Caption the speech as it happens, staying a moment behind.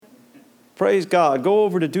Praise God. Go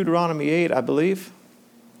over to Deuteronomy 8, I believe.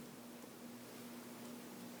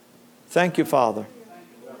 Thank you, Father.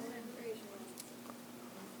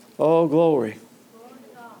 Oh, glory.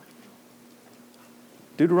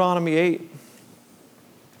 Deuteronomy 8.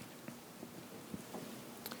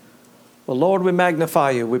 Well, Lord, we magnify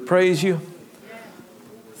you. We praise you.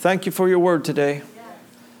 Thank you for your word today.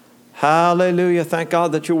 Hallelujah. Thank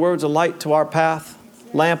God that your word's a light to our path,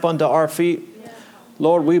 lamp unto our feet.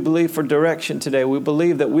 Lord, we believe for direction today. We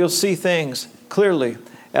believe that we'll see things clearly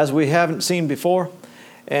as we haven't seen before.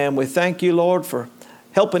 And we thank you, Lord, for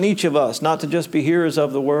helping each of us not to just be hearers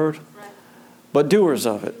of the word, but doers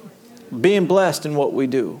of it. Being blessed in what we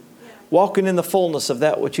do. Walking in the fullness of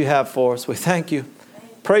that which you have for us. We thank you.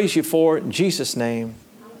 Praise you for it in Jesus' name.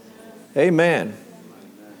 Amen.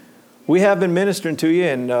 We have been ministering to you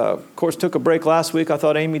and, of course, took a break last week. I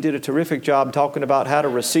thought Amy did a terrific job talking about how to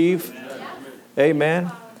receive. Amen.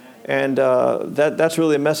 And that's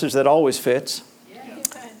really a message that always fits.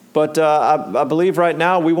 But I believe right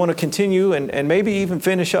now we want to continue and maybe even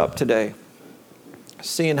finish up today.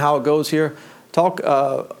 Seeing how it goes here. Talk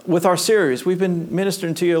with our series. We've been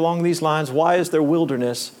ministering to you along these lines. Why is there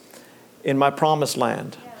wilderness in my promised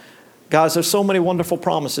land? Guys, there's so many wonderful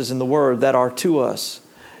promises in the Word that are to us.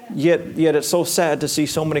 Yet it's so sad to see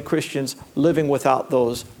so many Christians living without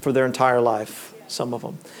those for their entire life, some of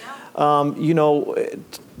them.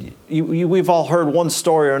 We've all heard one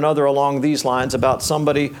story or another along these lines about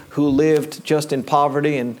somebody who lived just in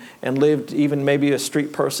poverty and lived even maybe a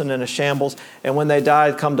street person in a shambles. And when they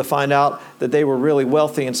died, come to find out that they were really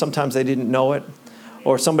wealthy and sometimes they didn't know it.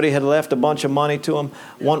 Or somebody had left a bunch of money to them.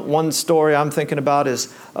 One story I'm thinking about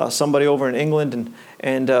is somebody over in England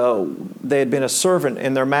and they had been a servant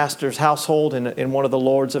in their master's household in one of the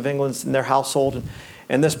lords of England's in their household.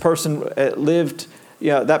 And this person lived...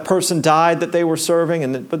 Yeah, that person died that they were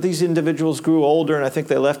serving, but these individuals grew older, and I think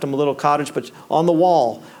they left them a little cottage. But on the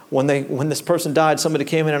wall, when this person died, somebody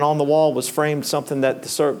came in, and on the wall was framed something that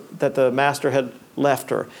the master had left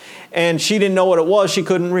her, and she didn't know what it was. She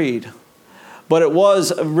couldn't read, but it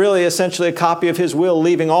was really essentially a copy of his will,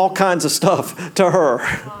 leaving all kinds of stuff to her.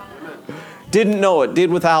 Didn't know it, did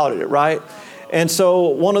without it, right? And so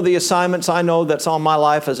one of the assignments I know that's on my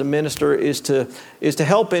life as a minister is to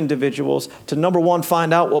help individuals to, number one,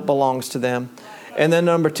 find out what belongs to them. And then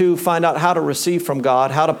number two, find out how to receive from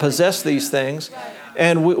God, how to possess these things.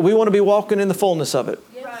 And we want to be walking in the fullness of it.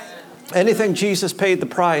 Anything Jesus paid the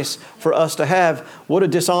price for us to have, what a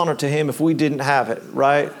dishonor to him if we didn't have it,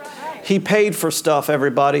 right? He paid for stuff,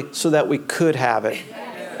 everybody, so that we could have it.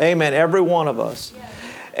 Amen. Every one of us.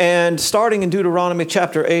 And starting in Deuteronomy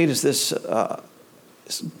chapter 8 is this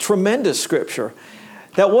tremendous scripture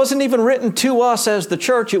that wasn't even written to us as the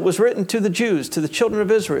church. It was written to the Jews, to the children of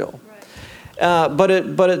Israel. But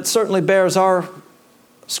it certainly bears our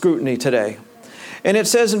scrutiny today. And it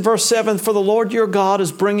says in verse 7, "For the Lord your God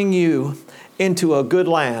is bringing you into a good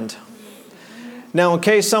land." Now, in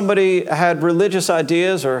case somebody had religious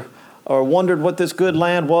ideas or wondered what this good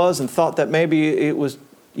land was and thought that maybe it was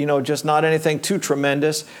just not anything too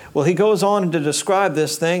tremendous. Well, he goes on to describe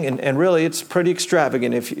this thing, and really it's pretty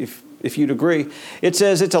extravagant if you'd agree. It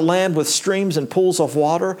says it's a land with streams and pools of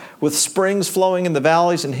water, with springs flowing in the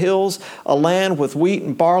valleys and hills, a land with wheat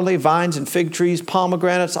and barley, vines and fig trees,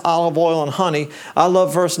 pomegranates, olive oil, and honey. I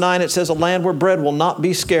love verse 9. It says a land where bread will not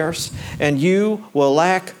be scarce, and you will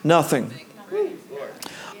lack nothing.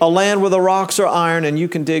 A land where the rocks are iron and you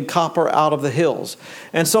can dig copper out of the hills.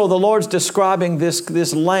 And so the Lord's describing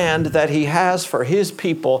this land that he has for his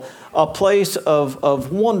people, a place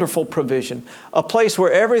of wonderful provision, a place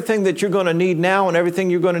where everything that you're going to need now and everything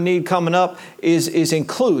you're going to need coming up is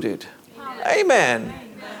included. Amen.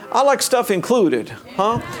 I like stuff included.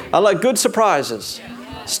 Huh? I like good surprises.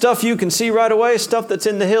 Stuff you can see right away, stuff that's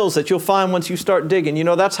in the hills that you'll find once you start digging.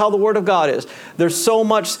 That's how the Word of God is. There's so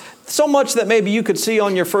much that maybe you could see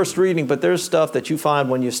on your first reading, but there's stuff that you find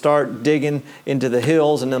when you start digging into the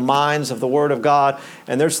hills and the mines of the Word of God.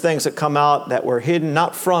 And there's things that come out that were hidden,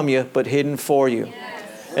 not from you, but hidden for you.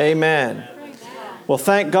 Yes. Amen. Well,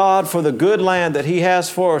 thank God for the good land that he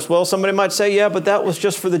has for us. Well, somebody might say, yeah, but that was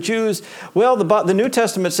just for the Jews. Well, the New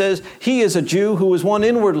Testament says he is a Jew who is one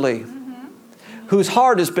inwardly, whose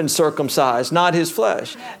heart has been circumcised, not his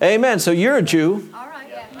flesh. Amen. So you're a Jew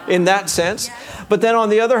in that sense. But then on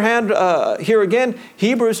the other hand, here again,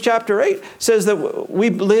 Hebrews chapter 8 says that we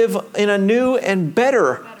live in a new and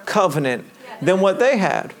better covenant than what they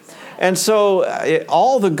had. And so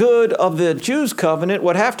all the good of the Jews' covenant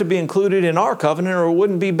would have to be included in our covenant or it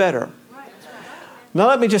wouldn't be better. Now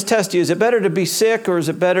let me just test you. Is it better to be sick or is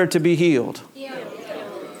it better to be healed?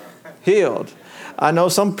 Healed. I know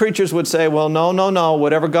some preachers would say, well, no,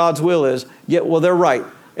 whatever God's will is. Yeah, well, they're right.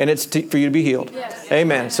 And it's for you to be healed. Yes.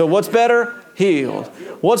 Amen. So what's better? Healed.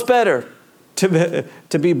 What's better?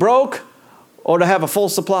 To be broke or to have a full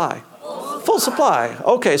supply? Full supply.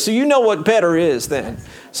 Okay, so you know what better is then.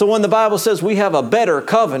 So when the Bible says we have a better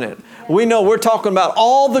covenant, we know we're talking about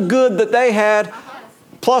all the good that they had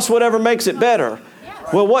plus whatever makes it better.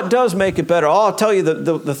 Well, what does make it better? I'll tell you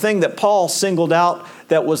the thing that Paul singled out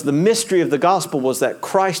that was the mystery of the gospel was that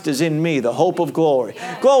Christ is in me, the hope of glory.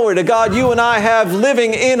 Glory to God. You and I have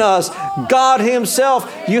living in us God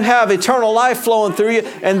Himself. You have eternal life flowing through you.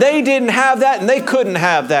 And they didn't have that and they couldn't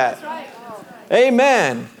have that.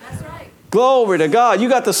 Amen. Glory to God. You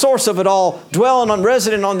got the source of it all dwelling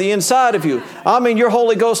resident on the inside of you. I mean, your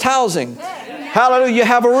Holy Ghost housing. Hallelujah. You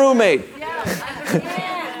have a roommate.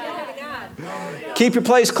 Keep your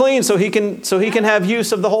place clean so he can have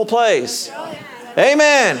use of the whole place.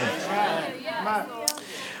 Amen.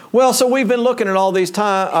 Well, so we've been looking at all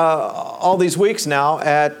these weeks now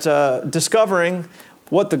at discovering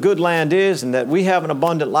what the good land is and that we have an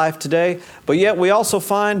abundant life today. But yet we also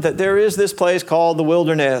find that there is this place called the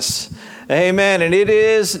wilderness. Amen. And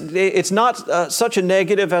it's not such a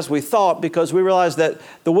negative as we thought, because we realized that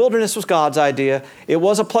the wilderness was God's idea. It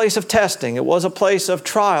was a place of testing. It was a place of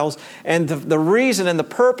trials. And the reason and the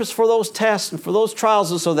purpose for those tests and for those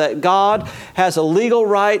trials is so that God has a legal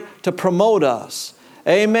right to promote us.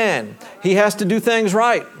 Amen. He has to do things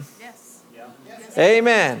right. Yes.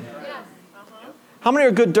 Amen. How many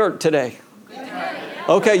are good dirt today?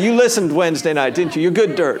 Okay, you listened Wednesday night, didn't you? You're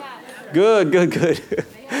good dirt. Good.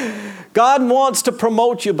 God wants to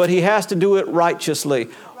promote you, but He has to do it righteously.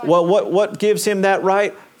 Well, what gives Him that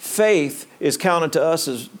right? Faith is counted to us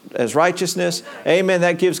as righteousness. Amen.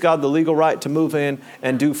 That gives God the legal right to move in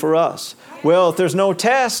and do for us. Well, if there's no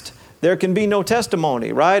test, there can be no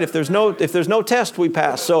testimony, right? If there's no test, we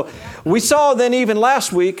pass. So we saw then even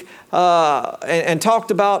last week and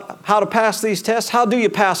talked about how to pass these tests. How do you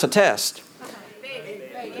pass a test?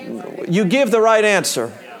 You give the right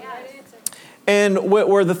answer. And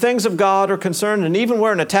where the things of God are concerned, and even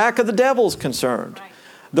where an attack of the devil is concerned,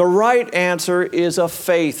 the right answer is a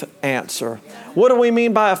faith answer. What do we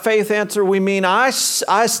mean by a faith answer? We mean I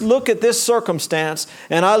look at this circumstance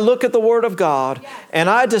and I look at the Word of God and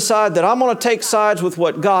I decide that I'm going to take sides with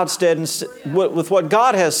what God said and with what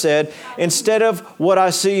God has said instead of what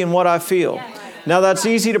I see and what I feel. Now that's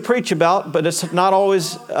easy to preach about, but it's not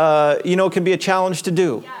always, it can be a challenge to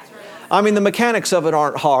do. I mean, the mechanics of it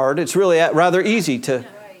aren't hard. It's really rather easy to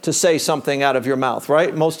say something out of your mouth,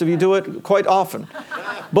 right? Most of you do it quite often.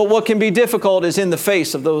 But what can be difficult is in the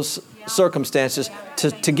face of those circumstances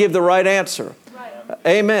to give the right answer.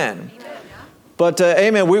 Amen. But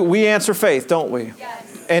amen, we answer faith, don't we?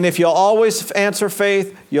 And if you'll always answer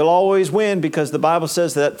faith, you'll always win, because the Bible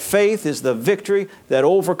says that faith is the victory that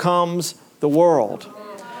overcomes the world.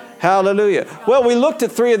 Hallelujah. Well, we looked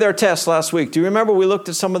at 3 of their tests last week. Do you remember we looked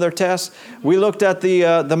at some of their tests? We looked at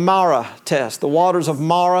the Mara test, the waters of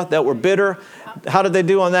Mara that were bitter. How did they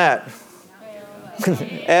do on that?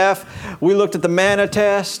 F. We looked at the manna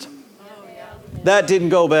test. That didn't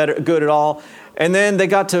go good at all. And then they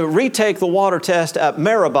got to retake the water test at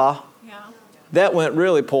Meribah. That went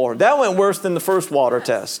really poor. That went worse than the first water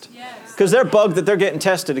test, because they're bugged that they're getting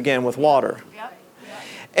tested again with water.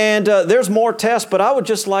 And there's more tests, but I would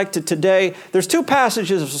just like to today, there's 2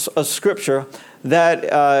 passages of Scripture that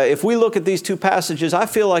if we look at these 2 passages, I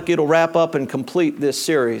feel like it'll wrap up and complete this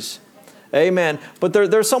series. Amen. But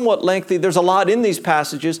they're somewhat lengthy. There's a lot in these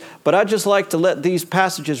passages, but I'd just like to let these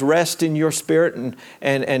passages rest in your spirit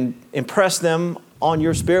and impress them on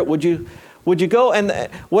your spirit. Would you go? And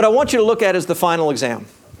what I want you to look at is the final exam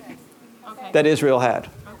that Israel had.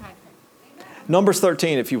 Numbers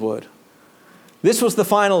 13, if you would. This was the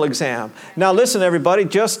final exam. Now listen, everybody,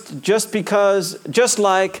 just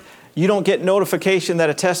like you don't get notification that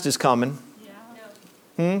a test is coming.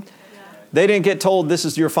 They didn't get told this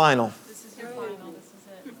is your final.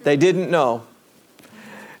 They didn't know.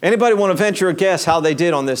 Anybody want to venture a guess how they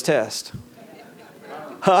did on this test?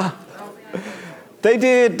 Huh? They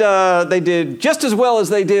did just as well as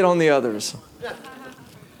they did on the others.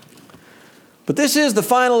 But this is the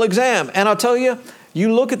final exam. And I'll tell you,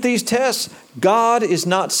 you look at these tests, God is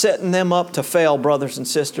not setting them up to fail, brothers and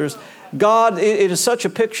sisters. God, it is such a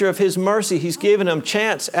picture of His mercy. He's given them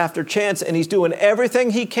chance after chance, and He's doing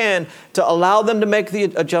everything He can to allow them to make the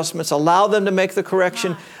adjustments, allow them to make the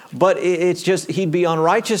correction. But it's just, He'd be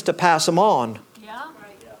unrighteous to pass them on.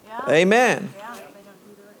 Amen.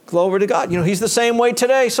 Glory to God. He's the same way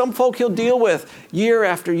today. Some folk He'll deal with year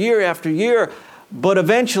after year after year. But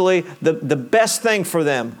eventually, the best thing for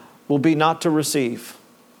them will be not to receive.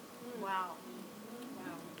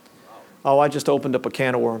 Oh, I just opened up a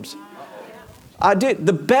can of worms. I did.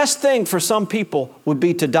 The best thing for some people would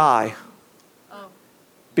be to die,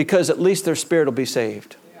 because at least their spirit will be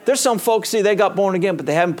saved. There's some folks, see, they got born again, but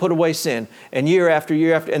they haven't put away sin. And year after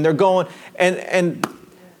year after, and they're going, and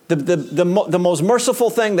the most merciful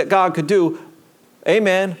thing that God could do,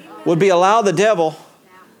 amen, would be allow the devil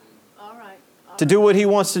to do what he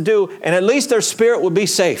wants to do, and at least their spirit would be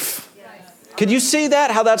safe. Could you see that?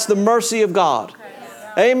 How that's the mercy of God.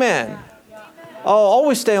 Amen. Oh,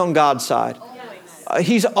 always stay on God's side.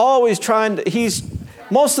 He's always trying to,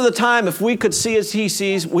 most of the time, if we could see as he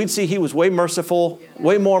sees, we'd see he was way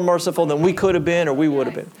more merciful than we could have been or we would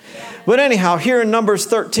have been. But anyhow, here in Numbers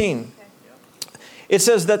 13, it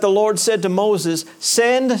says that the Lord said to Moses,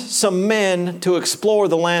 send some men to explore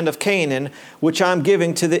the land of Canaan, which I'm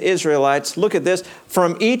giving to the Israelites. Look at this.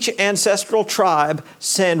 From each ancestral tribe,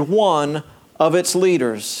 send one of its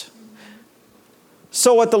leaders.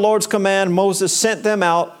 So at the Lord's command, Moses sent them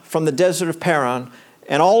out from the desert of Paran,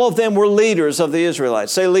 and all of them were leaders of the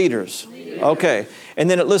Israelites. Say leaders. Okay. And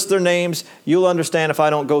then it lists their names. You'll understand if I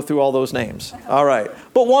don't go through all those names. All right.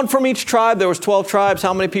 But one from each tribe. There was 12 tribes.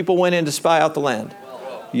 How many people went in to spy out the land?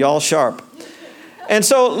 Y'all sharp. And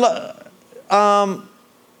so,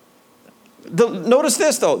 notice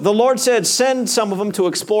this though. The Lord said, send some of them to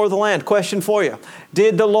explore the land. Question for you.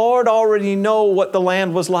 Did the Lord already know what the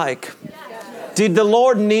land was like? Did the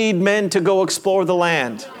Lord need men to go explore the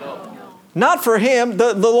land? Not for him.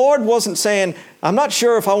 The Lord wasn't saying, I'm not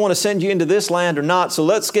sure if I want to send you into this land or not, so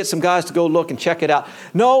let's get some guys to go look and check it out.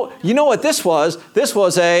 No, you know what this was? This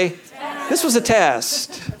was a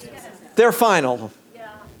test. Their final.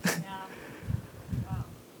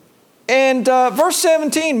 And verse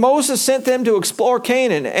 17, Moses sent them to explore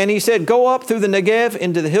Canaan. And he said, go up through the Negev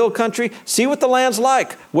into the hill country. See what the land's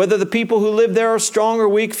like. Whether the people who live there are strong or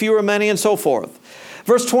weak, few or many, and so forth.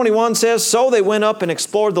 Verse 21 says, so they went up and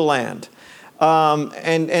explored the land.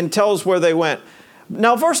 And tells where they went.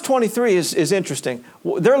 Now, verse 23 is interesting.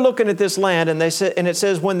 They're looking at this land, and it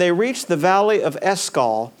says, when they reached the valley of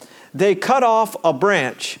Eshcol, they cut off a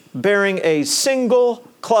branch bearing a single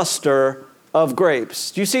cluster of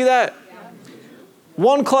grapes. Do you see that?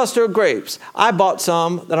 One cluster of grapes. I bought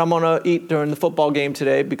some that I'm going to eat during the football game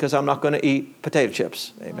today because I'm not going to eat potato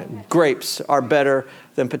chips. Amen. Grapes are better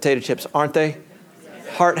than potato chips, aren't they?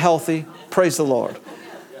 Heart healthy. Praise the Lord.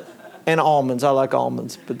 And almonds. I like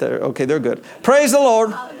almonds, but they're good. Praise the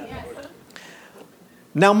Lord.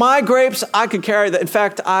 Now my grapes, I could carry that. In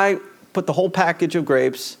fact, I put the whole package of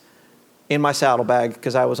grapes in my saddlebag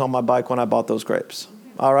because I was on my bike when I bought those grapes.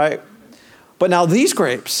 All right? But now these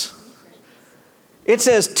grapes, it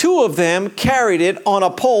says 2 of them carried it on a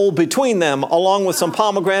pole between them along with some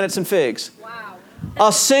pomegranates and figs. Wow.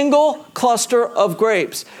 A single cluster of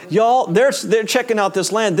grapes. Y'all, they're checking out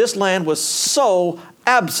this land. This land was so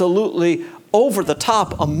absolutely over the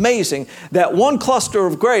top amazing that one cluster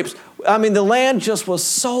of grapes, I mean, the land just was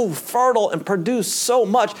so fertile and produced so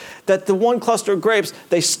much that the one cluster of grapes,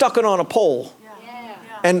 they stuck it on a pole.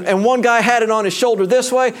 And one guy had it on his shoulder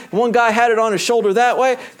this way, and one guy had it on his shoulder that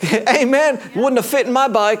way. Amen. Wouldn't have fit in my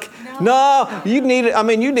bike. No, you'd need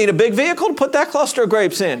a big vehicle to put that cluster of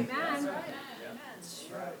grapes in.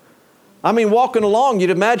 I mean, walking along,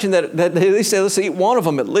 you'd imagine that they say, let's eat one of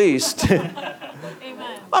them at least.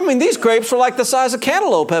 I mean, these grapes were like the size of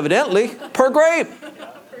cantaloupe, evidently, per grape.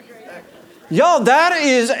 Y'all, that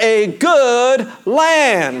is a good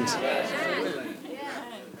land.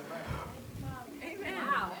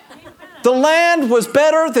 The land was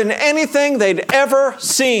better than anything they'd ever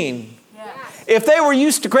seen. If they were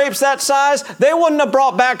used to grapes that size, they wouldn't have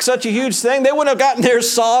brought back such a huge thing. They wouldn't have gotten their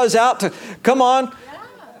saws out to, come on,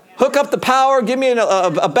 hook up the power, give me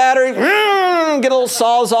a battery, get a little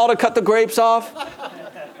sawzall to cut the grapes off.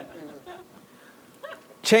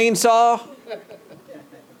 Chainsaw.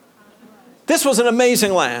 This was an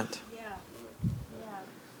amazing land.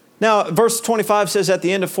 Now, verse 25 says, at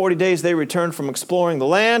the end of 40 days, they returned from exploring the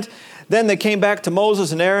land. Then they came back to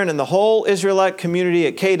Moses and Aaron and the whole Israelite community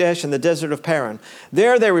at Kadesh in the desert of Paran.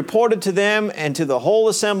 There they reported to them and to the whole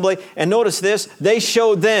assembly. And notice this, they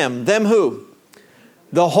showed them who?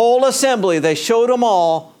 The whole assembly, they showed them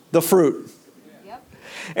all the fruit.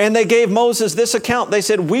 And they gave Moses this account. They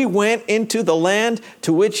said, we went into the land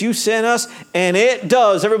to which you sent us, and it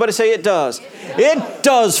does. Everybody say it does. It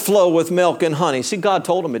does flow with milk and honey. See, God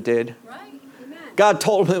told them it did. God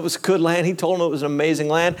told them it was a good land. He told them it was an amazing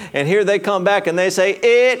land. And here they come back and they say,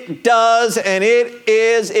 it does, and it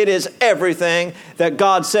is everything that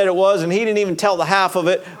God said it was. And he didn't even tell the half of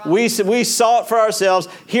it. We saw it for ourselves.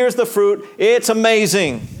 Here's the fruit. It's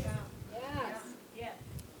amazing.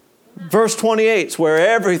 Verse 28 is where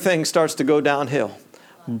everything starts to go downhill.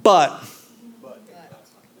 But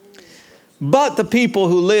the people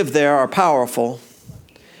who live there are powerful,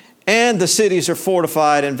 and the cities are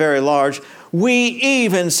fortified and very large. We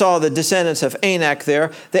even saw the descendants of Anak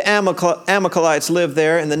there. The Amalekites lived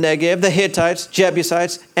there in the Negev. The Hittites,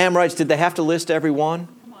 Jebusites, Amorites. Did they have to list every one?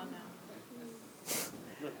 Come on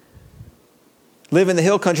now. Live in the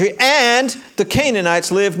hill country. And the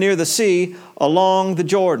Canaanites lived near the sea along the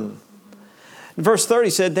Jordan. Verse 30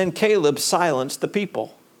 said, then Caleb silenced the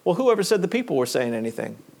people. Well, whoever said the people were saying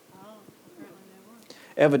anything?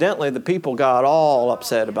 Evidently, the people got all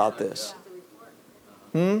upset about this.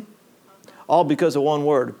 All because of one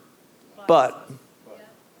word. But.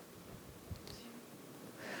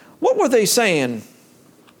 What were they saying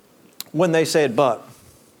when they said but?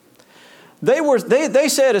 They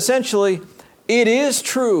said essentially, it is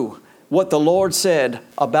true what the Lord said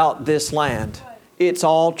about this land. It's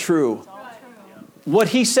all true. What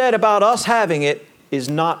He said about us having it is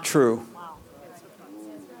not true.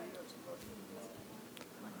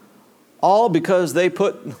 All because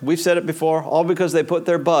we've said it before, all because they put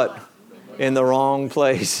their butt in the wrong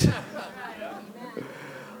place.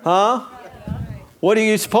 Huh? What are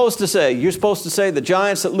you supposed to say? You're supposed to say the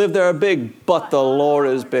giants that live there are big, but the Lord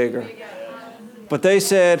is bigger. But they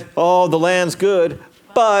said, oh, the land's good,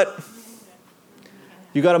 but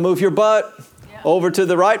you got to move your butt over to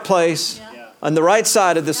the right place on the right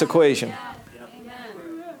side of this equation.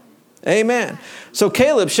 Amen. So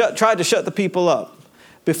Caleb tried to shut the people up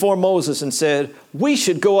before Moses and said, we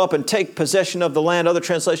should go up and take possession of the land. Other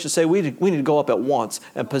translations say we need to go up at once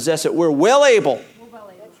and possess it. We're well able.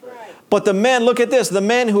 But the men, look at this, the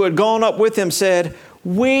men who had gone up with him said,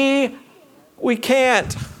 we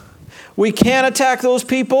can't. We can't attack those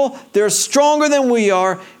people. They're stronger than we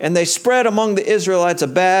are. And they spread among the Israelites a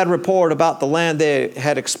bad report about the land they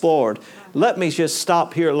had explored. Let me just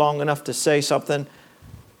stop here long enough to say something.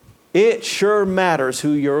 It sure matters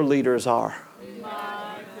who your leaders are.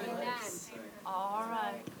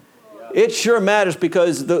 It sure matters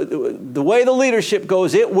because the way the leadership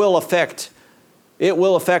goes, it will affect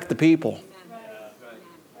the people.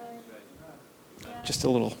 Just a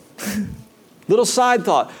little side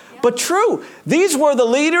thought. But true, these were the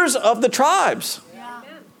leaders of the tribes.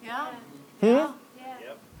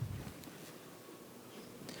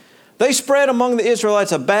 They spread among the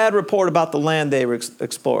Israelites a bad report about the land they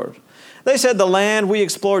explored. They said the land we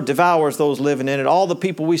explored devours those living in it. All the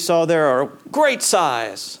people we saw there are great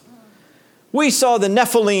size. We saw the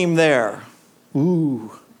Nephilim there.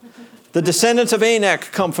 Ooh. The descendants of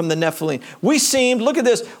Anak come from the Nephilim. Look at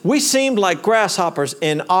this, we seemed like grasshoppers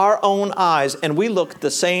in our own eyes, and we looked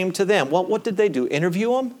the same to them. Well, what did they do?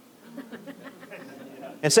 Interview them?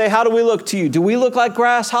 And say, how do we look to you? Do we look like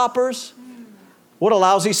grasshoppers? What a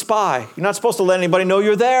lousy spy. You're not supposed to let anybody know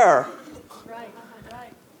you're there.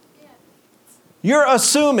 You're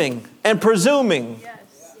assuming and presuming.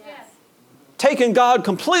 Taking God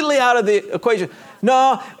completely out of the equation.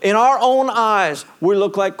 No, in our own eyes, we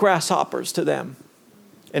look like grasshoppers to them.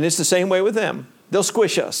 And it's the same way with them. They'll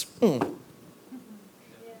squish us.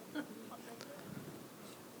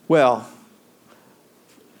 Well,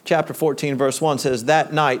 chapter 14, verse 1 says,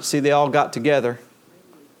 that night, see, they all got together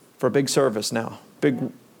for a big service now.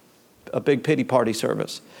 A big pity party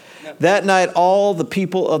service. That night, all the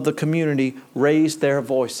people of the community raised their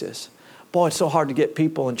voices. Boy, it's so hard to get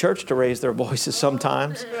people in church to raise their voices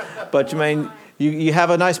sometimes. But you have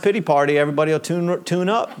a nice pity party, everybody will tune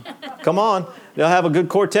up. Come on. They'll have a good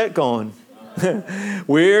quartet going.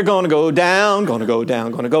 We're going to go down, going to go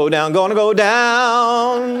down, going to go down, going to go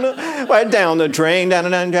down. Right down the drain, down the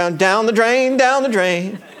drain, down the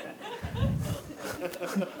drain.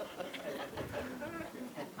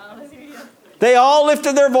 They all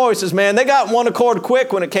lifted their voices, man. They got one accord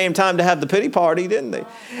quick when it came time to have the pity party, didn't they?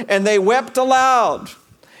 And they wept aloud.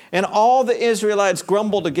 And all the Israelites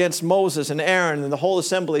grumbled against Moses and Aaron, and the whole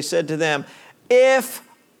assembly said to them, if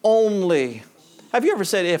only. Have you ever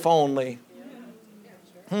said if only?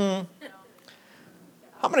 How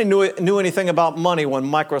many knew anything about money when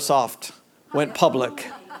Microsoft went public?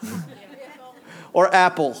 Or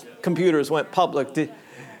Apple computers went public?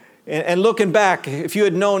 And looking back, if you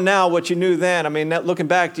had known now what you knew then, looking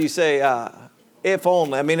back, do you say, if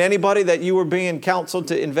only? Anybody that you were being counseled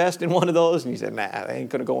to invest in one of those, and you said, nah, they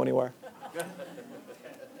ain't going to go anywhere.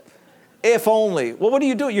 If only. Well, what do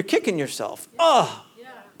you do? You're kicking yourself.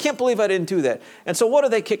 Can't believe I didn't do that. And so what are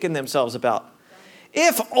they kicking themselves about?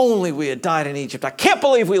 If only we had died in Egypt. I can't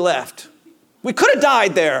believe we left. We could have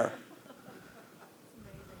died there.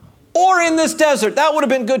 Or in this desert. That would have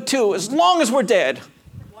been good too, as long as we're dead.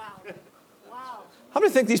 How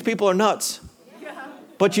many think these people are nuts?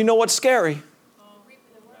 But you know what's scary?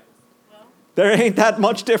 There ain't that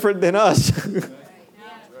much different than us.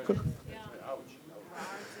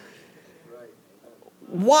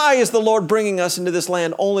 Why is the Lord bringing us into this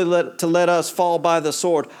land only to let us fall by the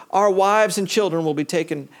sword? Our wives and children will be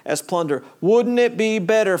taken as plunder. Wouldn't it be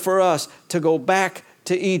better for us to go back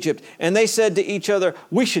to Egypt? And they said to each other,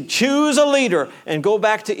 we should choose a leader and go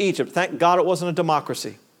back to Egypt. Thank God it wasn't a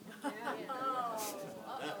democracy.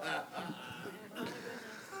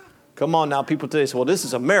 Come on now, people today say, well, this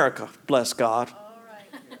is America, bless God.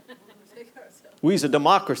 We's a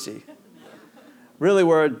democracy. Really,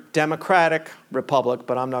 we're a democratic republic,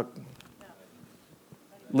 but I'm not.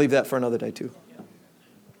 Leave that for another day, too.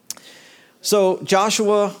 So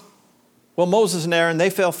Moses and Aaron, they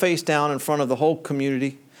fell face down in front of the whole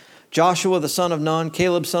community. Joshua, the son of Nun,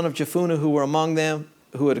 Caleb, son of Jephunneh, who were among them,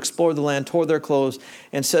 who had explored the land, tore their clothes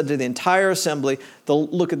and said to the entire assembly,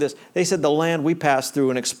 look at this. They said, the land we passed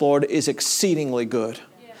through and explored is exceedingly good.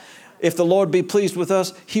 If the Lord be pleased with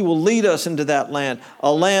us, He will lead us into that land,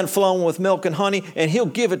 a land flowing with milk and honey, and He'll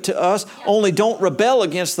give it to us. Only don't rebel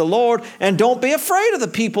against the Lord, and don't be afraid of the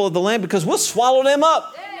people of the land, because we'll swallow them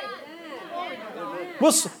up.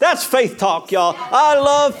 That's faith talk, y'all. I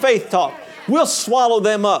love faith talk. We'll swallow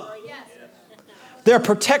them up. Their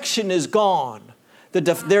protection is gone.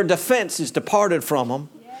 Their defense is departed from them.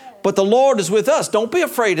 But the Lord is with us. Don't be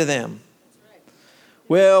afraid of them.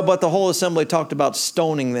 Well, but the whole assembly talked about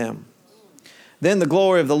stoning them. Then the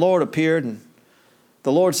glory of the Lord appeared, and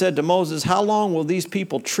the Lord said to Moses, how long will these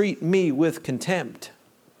people treat me with contempt?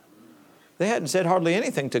 They hadn't said hardly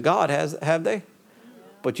anything to God, have they?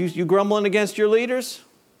 But you grumbling against your leaders?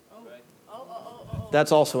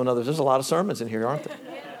 That's also another. There's a lot of sermons in here, aren't there?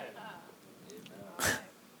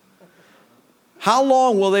 How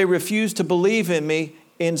long will they refuse to believe in me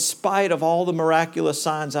in spite of all the miraculous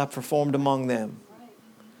signs I performed among them?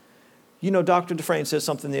 You know, Dr. Dufresne said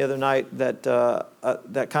something the other night that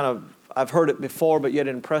kind of, I've heard it before, but yet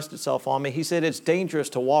it impressed itself on me. He said it's dangerous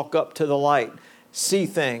to walk up to the light, see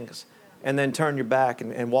things, and then turn your back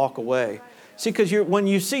and walk away. See, because when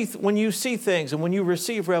you see things and when you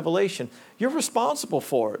receive revelation, you're responsible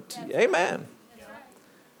for it. Amen.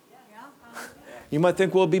 You might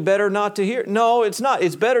think, well, it'd be better not to hear. No, it's not.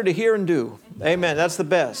 It's better to hear and do. Amen. That's the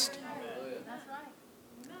best.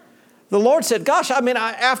 The Lord said, gosh,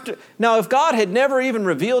 now if God had never even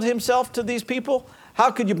revealed Himself to these people,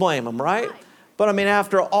 how could you blame Him, right? But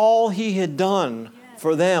after all He had done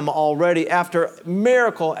for them already, after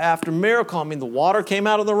miracle, the water came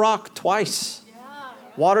out of the rock twice.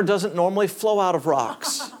 Water doesn't normally flow out of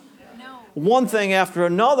rocks. One thing after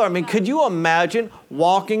another. Could you imagine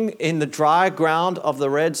walking in the dry ground of the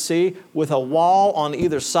Red Sea with a wall on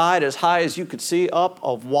either side as high as you could see up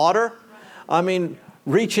of water?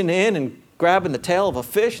 Reaching in and grabbing the tail of a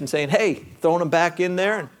fish and saying, hey, throwing them back in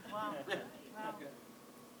there.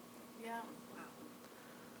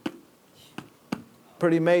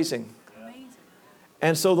 Pretty amazing.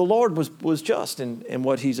 And so the Lord was just in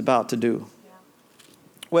what He's about to do.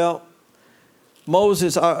 Well,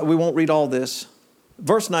 Moses, we won't read all this.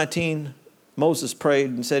 Verse 19, Moses prayed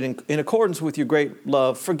and said, in accordance with your great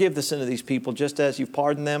love, forgive the sin of these people, just as you've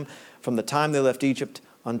pardoned them from the time they left Egypt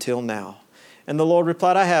until now. And the Lord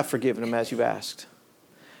replied, I have forgiven them as you've asked.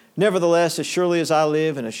 Nevertheless, as surely as I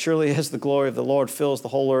live and as surely as the glory of the Lord fills the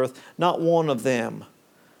whole earth, not one of them,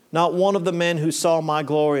 not one of the men who saw my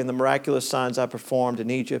glory and the miraculous signs I performed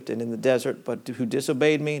in Egypt and in the desert, but who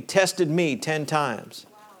disobeyed me, tested me 10 times.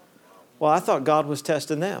 Well, I thought God was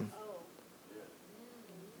testing them.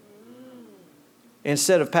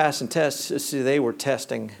 Instead of passing tests, see, they were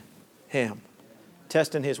testing Him.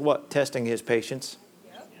 Testing His what? Testing His patience.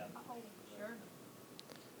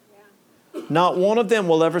 Not one of them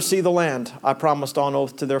will ever see the land I promised on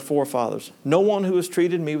oath to their forefathers. No one who has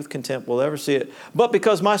treated me with contempt will ever see it. But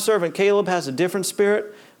because my servant Caleb has a different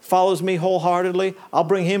spirit, follows me wholeheartedly, I'll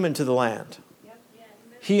bring him into the land.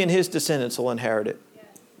 He and his descendants will inherit it.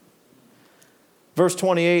 Verse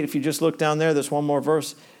 28, if you just look down there, there's one more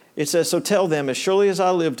verse. It says, so tell them, as surely as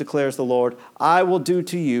I live, declares the Lord, I will do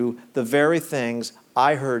to you the very things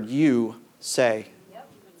I heard you say.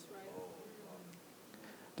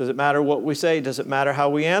 Does it matter what we say? Does it matter how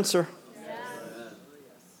we answer?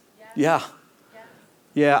 Yeah.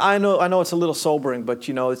 Yeah, I know it's a little sobering, but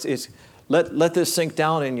it's let this sink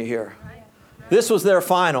down in you here. This was their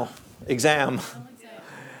final exam.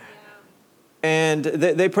 And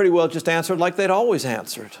they pretty well just answered like they'd always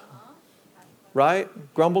answered. Right?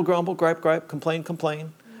 Grumble, grumble, gripe, gripe, complain,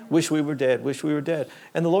 complain. Wish we were dead, wish we were dead.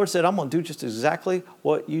 And the Lord said, I'm going to do just exactly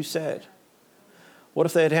what you said. What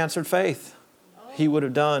if they had answered faith? he would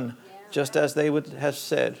have done just as they would have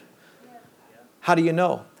said. How do you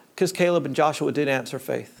know? Because Caleb and Joshua did answer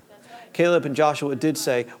faith. Caleb and Joshua did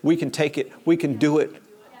say, we can take it, we can do it.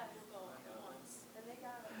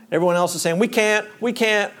 Everyone else is saying, we can't.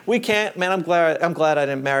 Man, I'm glad I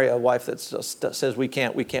didn't marry a wife that says we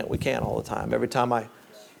can't all the time. Every time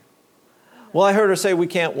Well, I heard her say we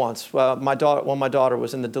can't once. When my daughter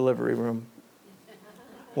was in the delivery room.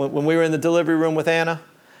 When we were in the delivery room with Anna,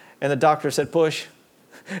 and the doctor said push,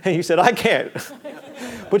 and you said, I can't.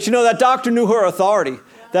 But you know, that doctor knew her authority.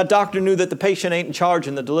 That doctor knew that the patient ain't in charge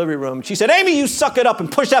in the delivery room. She said, Amy, you suck it up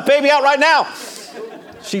and push that baby out right now.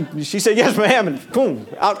 She said, yes, ma'am, and boom,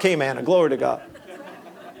 out came Anna. Glory to God.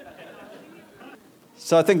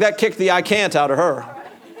 So I think that kicked the I can't out of her.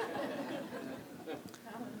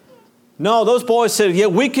 No, those boys said, yeah,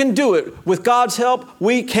 we can do it. With God's help,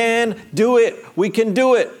 we can do it. We can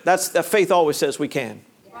do it. That faith always says we can.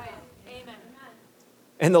 Right. Amen.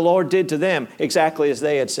 And the Lord did to them exactly as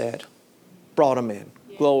they had said. Brought them in.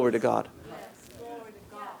 Yes. Glory to God. Yes. Glory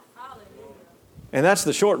to God. Hallelujah. And that's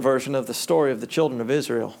the short version of the story of the children of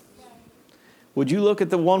Israel. Would you look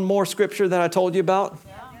at the one more scripture that I told you about?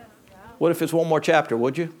 Yeah. What if it's one more chapter,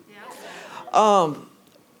 would you? Yeah.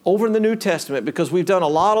 Over in the New Testament, because we've done a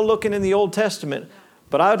lot of looking in the Old Testament,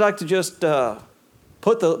 but I would like to just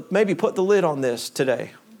put the lid on this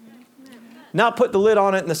today. Not put the lid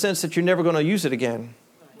on it in the sense that you're never going to use it again.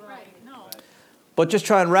 Right. No. But just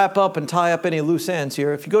try and wrap up and tie up any loose ends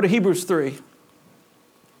here. If you go to Hebrews 3.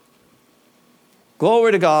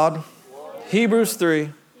 Glory to God. Glory. Hebrews 3.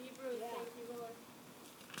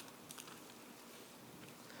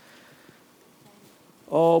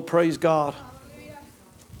 Oh, praise God.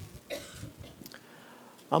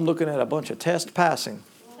 I'm looking at a bunch of test passing.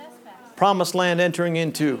 Promised land entering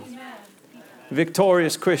into.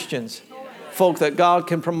 Victorious Christians. Folk that God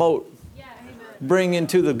can promote. Bring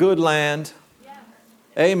into the good land.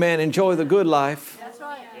 Amen. Enjoy the good life. That's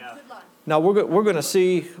right. Good life. Now we're going to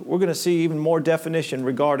see even more definition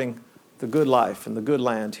regarding the good life and the good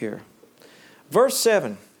land here. Verse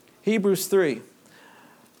 7, Hebrews 3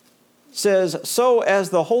 says, so as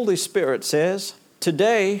the Holy Spirit says,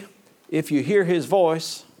 today, if you hear His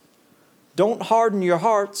voice, don't harden your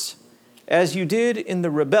hearts as you did in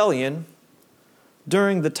the rebellion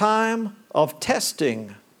during the time of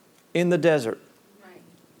testing in the desert. Right.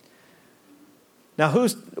 Now,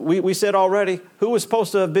 we said already, who was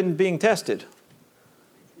supposed to have been being tested?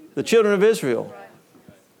 The children of Israel.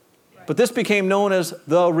 Right. But this became known as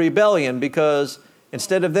the rebellion because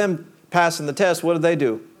instead of them passing the test, what did they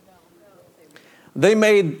do? They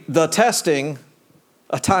made the testing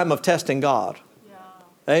a time of testing God.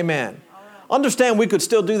 Yeah. Amen. Understand we could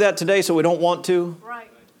still do that today, so we don't want to.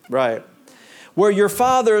 Right. Right. Where your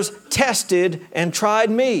fathers tested and tried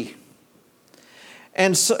me.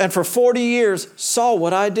 And for 40 years saw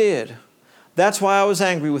what I did. That's why I was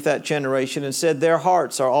angry with that generation and said their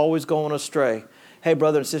hearts are always going astray. Hey,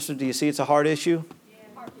 brother and sister, do you see it's a heart issue?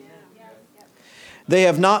 They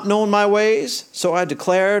have not known my ways, so I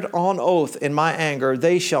declared on oath in my anger,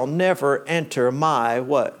 they shall never enter my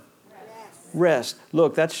what? Rest.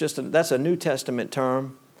 Look, that's a New Testament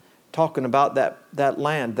term talking about that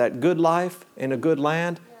land, that good life in a good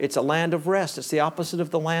land. It's a land of rest. It's the opposite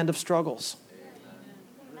of the land of struggles.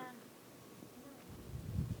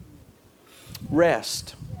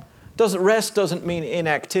 Rest. Rest doesn't mean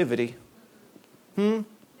inactivity.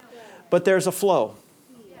 But there's a flow.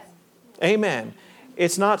 Amen.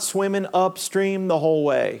 It's not swimming upstream the whole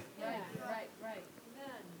way.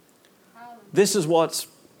 This is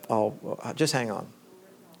just hang on.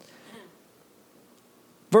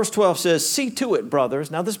 Verse 12 says, see to it, brothers.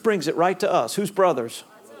 Now this brings it right to us. Who's brothers?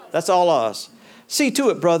 That's all us. See to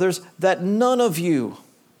it, brothers, that none of you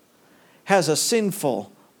has a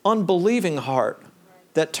sinful, unbelieving heart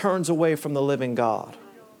that turns away from the living God.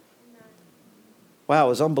 Wow,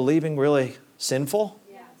 is unbelieving really sinful?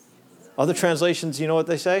 Other translations, you know what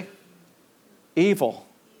they say? Evil.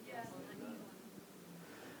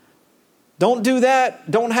 Don't do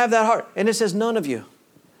that. Don't have that heart. And it says none of you.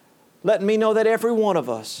 Letting me know that every one of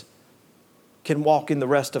us can walk in the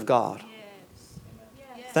rest of God.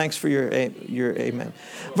 Thanks for your amen.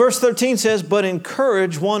 Verse 13 says, but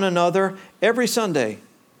encourage one another every Sunday.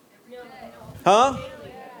 Huh?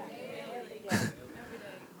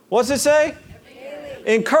 What's it say?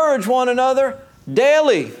 Encourage one another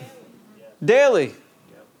daily. Daily.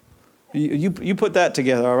 You put that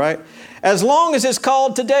together, all right? As long as it's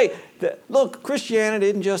called today. Look, Christianity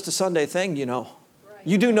isn't just a Sunday thing, you know.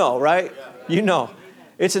 You do know, right? You know.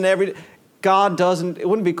 It's an everyday. God doesn't. It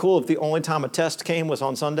wouldn't be cool if the only time a test came was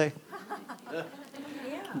on Sunday.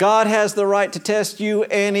 God has the right to test you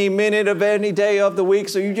any minute of any day of the week,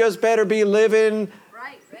 so you just better be living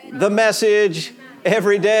the message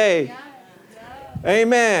every day.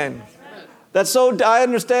 Amen. I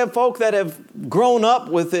understand folk that have grown up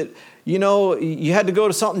with it. You know, you had to go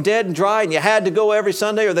to something dead and dry, and you had to go every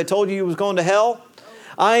Sunday, or they told you was going to hell.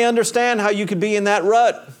 I understand how you could be in that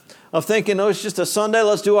rut of thinking, oh, it's just a Sunday,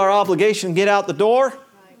 let's do our obligation and get out the door.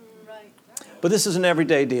 But this is an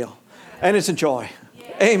everyday deal, and it's a joy.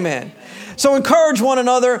 Amen. So encourage one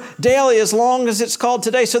another daily as long as it's called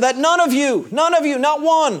today, so that none of you, not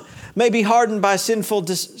one, may be hardened by sin's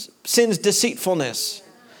deceitfulness.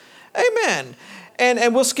 Amen.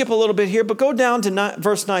 And we'll skip a little bit here, but go down to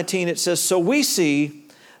verse 19. It says, so we see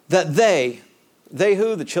that they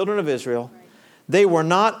who? The children of Israel, they were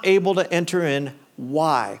not able to enter in.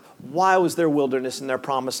 Why? Why was there wilderness in their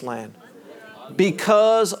promised land?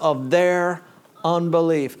 Because of their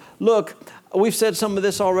unbelief. Look, we've said some of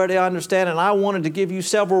this already, I understand, and I wanted to give you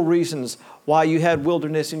several reasons why you had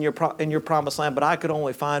wilderness in your promised land, but I could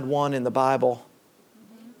only find one in the Bible.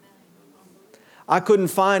 I couldn't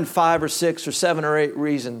find 5 or 6 or 7 or 8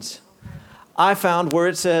 reasons. I found where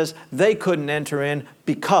it says they couldn't enter in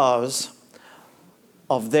because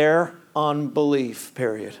of their unbelief,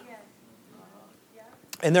 period.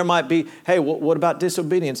 And there might be, hey, what about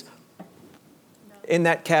disobedience? In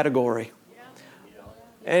that category.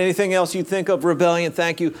 Anything else you think of, rebellion,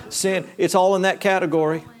 thank you, sin, it's all in that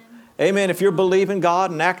category. Amen. If you're believing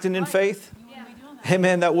God and acting in faith,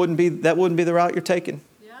 amen, that wouldn't be the route you're taking.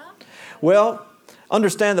 Well,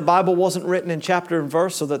 understand the Bible wasn't written in chapter and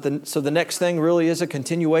verse, so the next thing really is a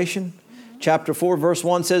continuation. Chapter 4, verse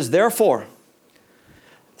 1 says, therefore,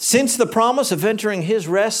 since the promise of entering His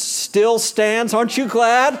rest still stands, aren't you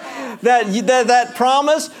glad that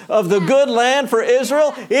promise of the good land for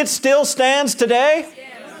Israel, it still stands today?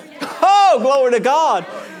 Oh, glory to God.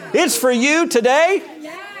 It's for you today.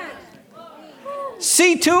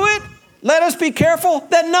 See to it, let us be careful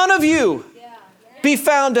that none of you be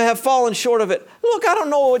found to have fallen short of it. Look, I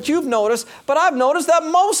don't know what you've noticed, but I've noticed that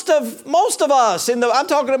most of us, I'm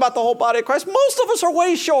talking about the whole body of Christ, most of us are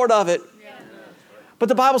way short of it. But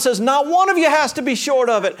the Bible says not one of you has to be short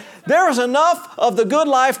of it. There is enough of the good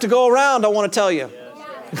life to go around, I want to tell you.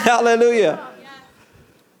 Hallelujah.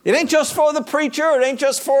 It ain't just for the preacher. It ain't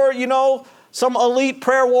just for, some elite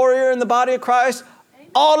prayer warrior in the body of Christ.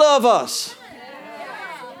 All of us.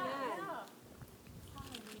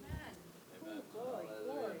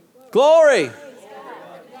 Glory.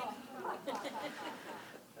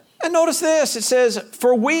 And notice this, it says,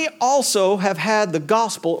 for we also have had the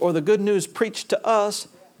gospel or the good news preached to us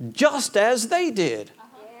just as they did.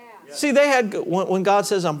 See, they had, when God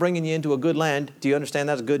says, I'm bringing you into a good land, do you understand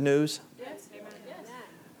that's good news? Yes.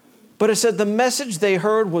 But it said the message they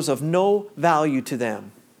heard was of no value to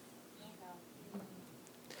them.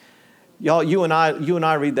 Y'all, you and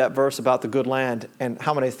I read that verse about the good land, and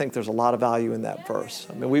how many think there's a lot of value in that verse?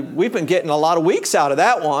 I mean, we've been getting a lot of weeks out of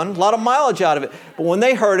that one, a lot of mileage out of it. But when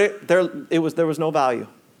they heard it, there was no value.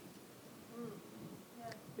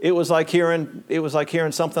 It was like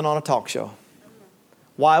hearing something on a talk show.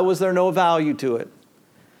 Why was there no value to it?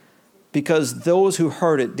 Because those who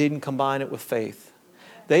heard it didn't combine it with faith.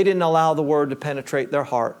 They didn't allow the word to penetrate their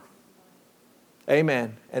heart.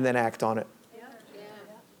 Amen. And then act on it.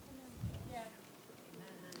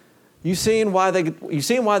 You seeing why they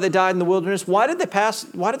died in the wilderness? Why did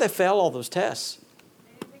they fail all those tests?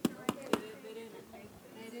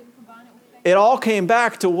 It all came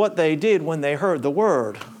back to what they did when they heard the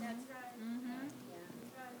word.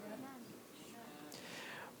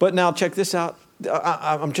 But now check this out.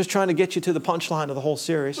 I'm just trying to get you to the punchline of the whole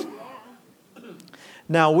series.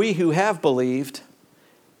 Now we who have believed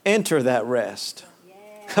enter that rest.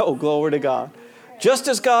 Oh, glory to God. Just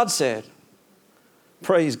as God said.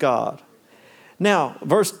 Praise God. Now, I'm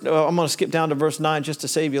going to skip down to verse 9 just to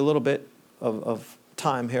save you a little bit of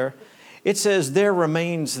time here. It says, there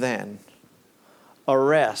remains then a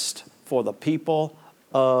rest for the people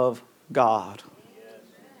of God.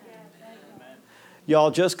 Y'all,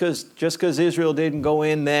 just because Israel didn't go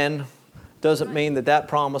in then doesn't mean that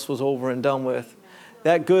promise was over and done with.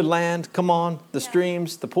 That good land, come on, the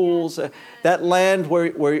streams, the pools, that land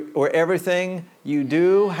where everything you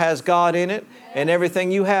do has God in it and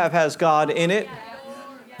everything you have has God in it.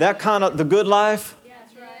 That kind of, the good life,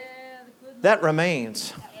 that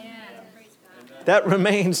remains. That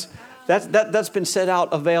remains. That's been set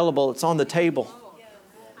out available. It's on the table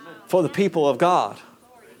for the people of God.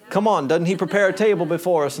 Come on, doesn't He prepare a table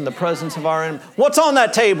before us in the presence of our enemies? What's on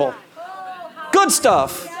that table? Good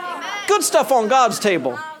stuff. Good stuff on God's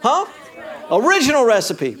table. Huh? Original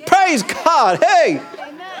recipe. Praise God. Hey.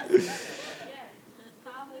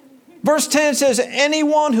 Verse 10 says,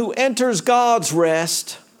 anyone who enters God's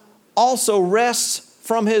rest also rests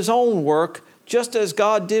from his own work, just as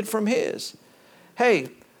God did from his. Hey,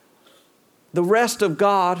 the rest of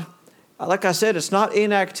God, like I said, it's not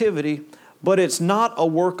inactivity, but it's not a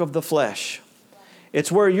work of the flesh.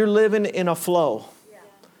 It's where you're living in a flow.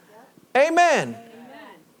 Amen.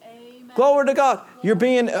 Glory to God. You're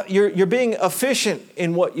being efficient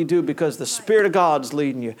in what you do because the Spirit of God's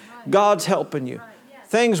leading you. God's helping you.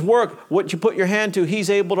 Things work. What you put your hand to, He's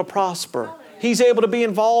able to prosper. He's able to be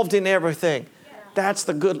involved in everything. That's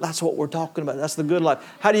what we're talking about. That's the good life.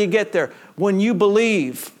 How do you get there? When you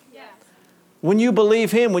believe. When you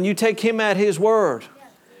believe Him, when you take Him at His word,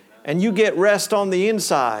 and you get rest on the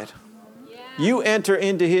inside, you enter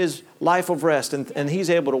into His life of rest, and He's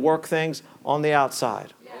able to work things on the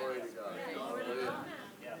outside.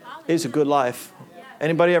 It's a good life.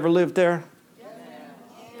 Anybody ever lived there?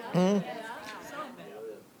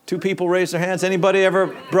 Two people raise their hands. Anybody ever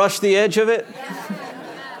brush the edge of it?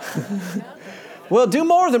 Well, do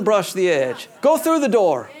more than brush the edge. Go through the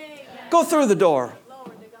door. Go through the door.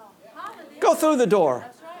 Go through the door.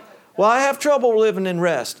 Well, I have trouble living in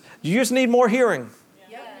rest. You just need more hearing.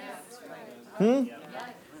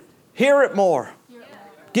 Hear it more.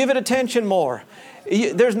 Give it attention more.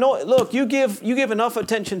 Look, you give enough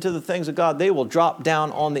attention to the things of God, they will drop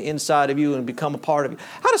down on the inside of you and become a part of you.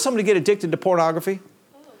 How does somebody get addicted to pornography?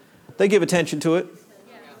 They give attention to it.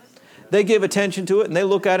 They give attention to it and they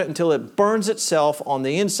look at it until it burns itself on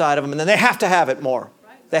the inside of them, and then they have to have it more.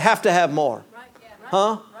 They have to have more.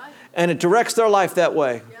 Huh? And it directs their life that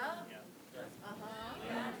way.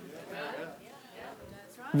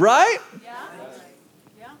 Right?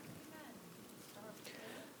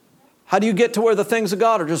 How do you get to where the things of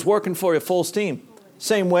God are just working for you full steam?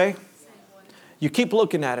 Same way. You keep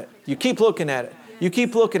looking at it. You keep looking at it. You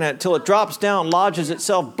keep looking at it till it drops down, lodges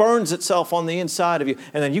itself, burns itself on the inside of you,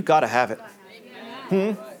 and then you've got to have it.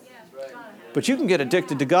 But you can get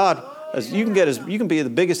addicted to God. You can be the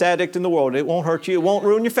biggest addict in the world. It won't hurt you. It won't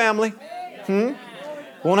ruin your family. You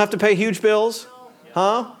won't have to pay huge bills.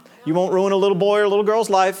 You won't ruin a little boy or a little girl's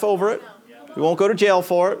life over it. You won't go to jail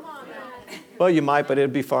for it. Well, you might, but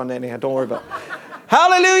it'd be fun anyhow. Don't worry about it.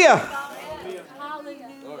 Hallelujah.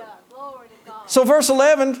 So verse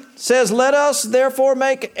 11 says, let us therefore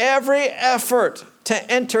make every effort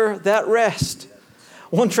to enter that rest.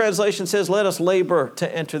 One translation says, let us labor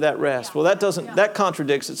to enter that rest. Well, that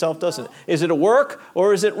contradicts itself, doesn't it? Is it a work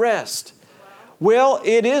or is it rest? Well,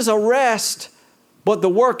 it is a rest, but the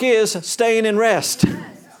work is staying in rest.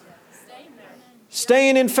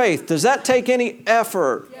 Staying in faith. Does that take any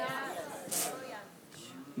effort?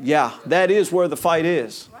 Yeah, that is where the fight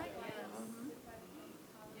is.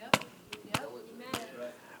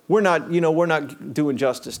 We're not doing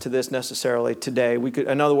justice to this necessarily today.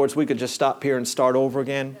 In other words, we could just stop here and start over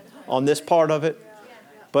again on this part of it.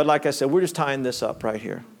 But like I said, we're just tying this up right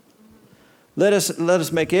here. Let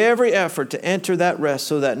us make every effort to enter that rest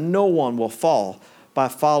so that no one will fall by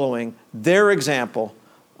following their example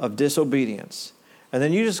of disobedience. And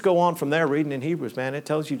then you just go on from there reading in Hebrews, man. It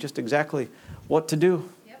tells you just exactly what to do.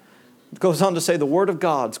 It goes on to say the Word of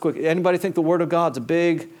God's quick. Anybody think the Word of God's a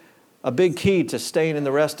big key to staying in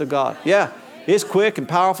the rest of God? Yeah. It's quick and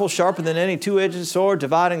powerful, sharper than any two-edged sword,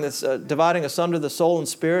 dividing asunder the soul and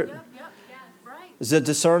spirit. Is a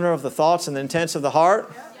discerner of the thoughts and the intents of the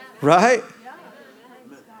heart. Right?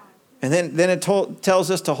 And then it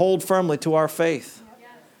tells us to hold firmly to our faith.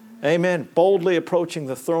 Amen. Boldly approaching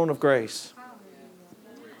the throne of grace.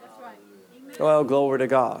 Well, glory to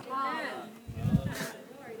God.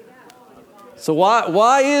 So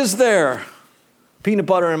why is there peanut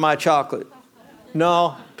butter in my chocolate?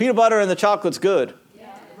 No, peanut butter in the chocolate's good.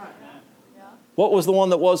 What was the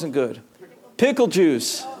one that wasn't good? Pickle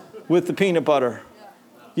juice with the peanut butter.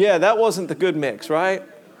 Yeah, that wasn't the good mix, right?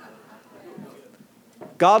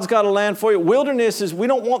 God's got a land for you. We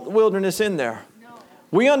don't want the wilderness in there.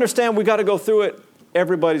 We understand we got to go through it.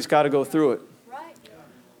 Everybody's got to go through it.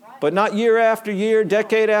 But not year after year,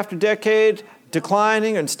 decade after decade,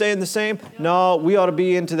 declining and staying the same. No, we ought to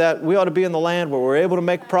be into that. We ought to be in the land where we're able to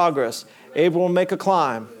make progress, able to make a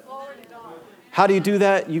climb. How do you do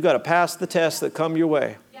that? You got to pass the tests that come your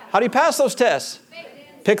way. How do you pass those tests?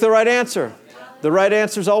 Pick the right answer. The right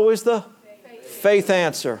answer is always the faith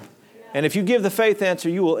answer. And if you give the faith answer,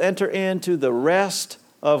 you will enter into the rest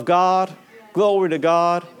of God. Glory to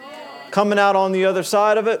God. Coming out on the other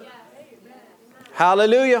side of it.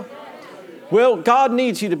 Hallelujah. Well, God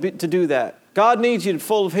needs you to do that. God needs you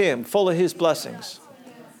full of Him, full of His blessings.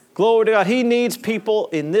 Glory to God. He needs people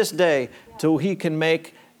in this day so He can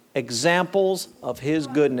make examples of His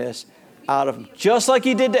goodness out of, just like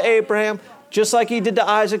He did to Abraham, just like He did to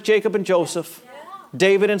Isaac, Jacob, and Joseph,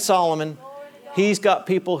 David and Solomon. He's got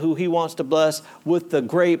people who He wants to bless with the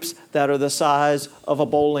grapes that are the size of a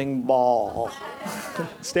bowling ball.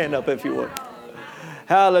 Stand up if you would.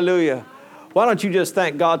 Hallelujah. Why don't you just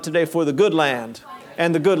thank God today for the good land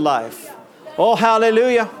and the good life? Oh,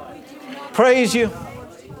 hallelujah. Praise you.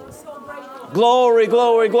 Glory,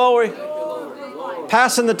 glory, glory.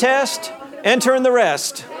 Passing the test, entering the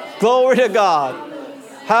rest. Glory to God.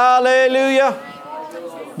 Hallelujah.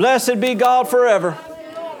 Blessed be God forever.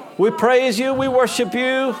 We praise you. We worship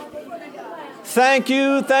you. Thank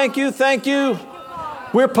you, thank you, thank you.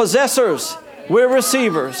 We're possessors. We're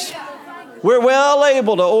receivers. We're well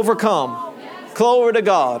able to overcome. Glory to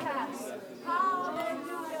God.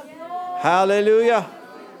 Hallelujah.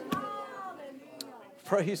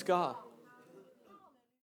 Praise God.